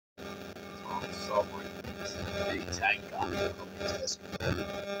sovereign. It's a big tanker. That's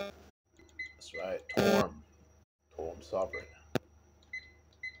right, torm sovereign.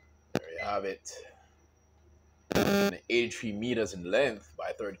 There you have it. 83 meters in length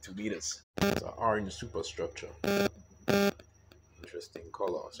by 32 meters. It's an orange superstructure. Interesting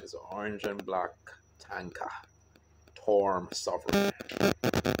colors. It's an orange and black tanker. Torm sovereign.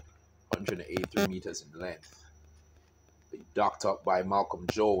 183 meters in length. Be docked up by Malcolm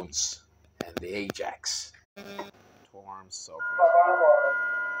Jones and the Ajax. Torm sovereign.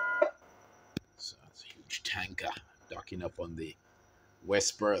 So it's a huge tanker docking up on the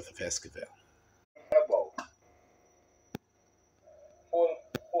west berth of Esquivel.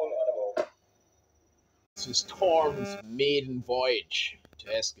 This is Torm's maiden voyage to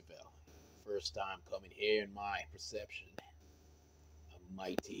Esquivel. First time coming here in my perception. A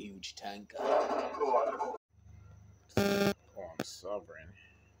mighty huge tanker. Torm sovereign.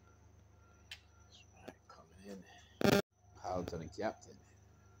 That's right, coming in. Pilot and the captain.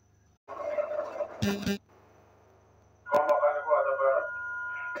 Come up on the quarter, bro.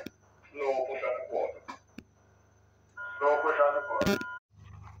 Slow push on the quarter. Slow push on the quarter.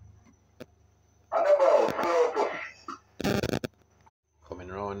 And about slow push. Coming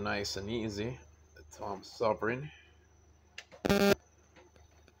around nice and easy. The Torm sovereign.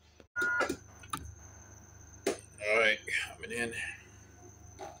 Alright, coming in.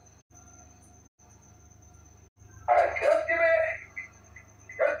 Alright, just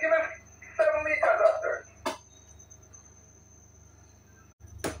give me 7 meters after.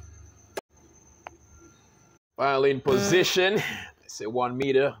 Finally in position. They say 1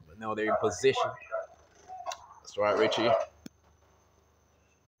 meter, but now they're in position. That's right, Richie.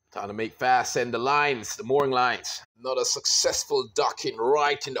 Time to make fast, send the lines, the mooring lines. Another successful docking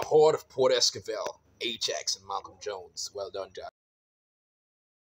right in the heart of Port Esquivel. Ajax and Malcolm Jones. Well done, John.